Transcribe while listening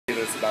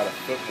about a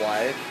foot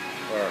wide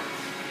or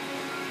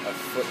a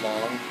foot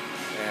long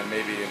and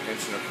maybe 1.25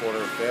 inches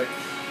thick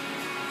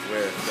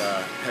with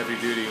heavy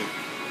duty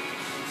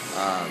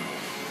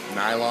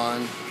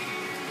nylon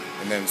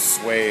and then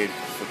suede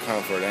for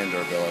comfort and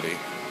durability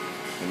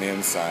on the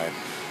inside.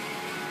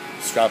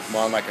 Strap them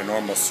on like a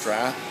normal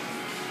strap.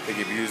 They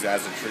can be used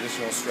as a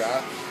traditional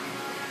strap,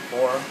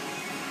 or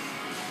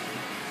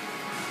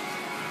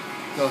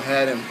go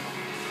ahead and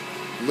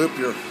loop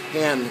your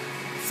hand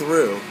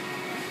through.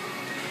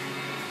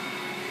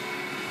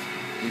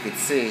 You can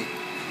see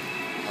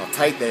how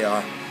tight they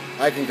are.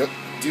 I can go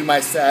do my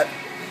set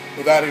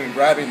without even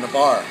grabbing the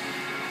bar.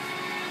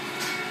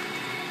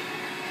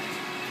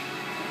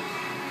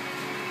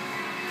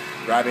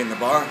 Grabbing the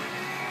bar.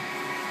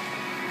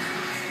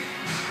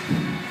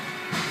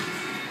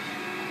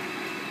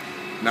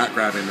 Not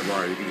grabbing the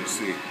bar, you can just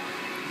see.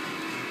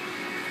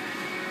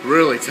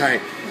 Really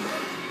tight.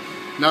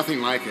 Nothing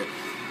like it.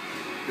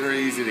 Very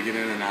easy to get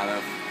in and out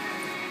of.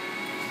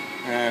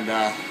 And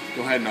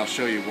go ahead and I'll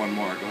show you one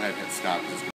more. Go ahead and hit stop.